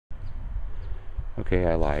Okay,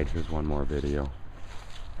 I lied. Here's one more video.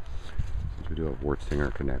 Since we do have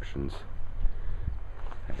Wurtzinger connections,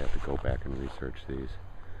 I'd have to go back and research these.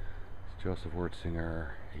 It's Joseph Wurtzinger,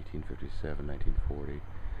 1857-1940.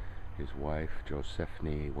 His wife,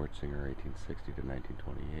 Josephine Wurtzinger, 1860 to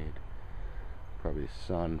 1928. Probably his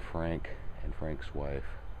son, Frank, and Frank's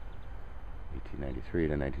wife, 1893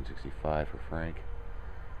 to 1965 for Frank.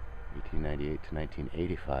 1898 to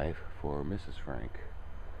 1985 for Mrs. Frank.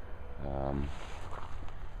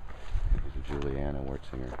 There's Juliana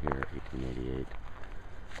Wurtzinger here, 1888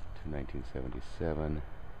 to 1977.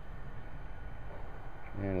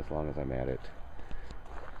 And as long as I'm at it,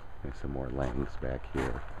 there's some more Langs back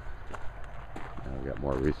here. Now I've got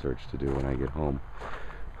more research to do when I get home.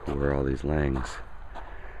 Who are all these Langs?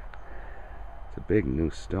 It's a big new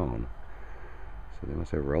stone, so they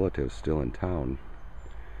must have relatives still in town.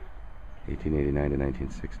 1889 to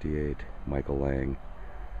 1968, Michael Lang.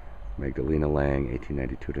 Magdalena Lang,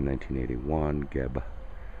 1892 to 1981, Geb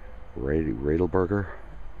Radelberger,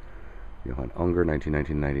 Johann Unger,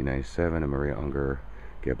 1919-1997, and Maria Unger,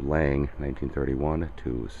 Geb Lang, 1931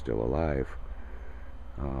 to still alive.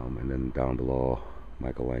 And then down below,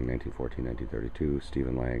 Michael Lang, 1914-1932,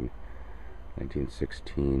 Stephen Lang,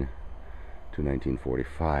 1916 to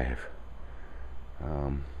 1945.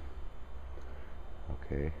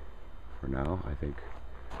 Okay, for now, I think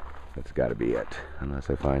that's got to be it, unless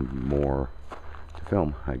I find more to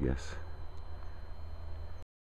film, I guess.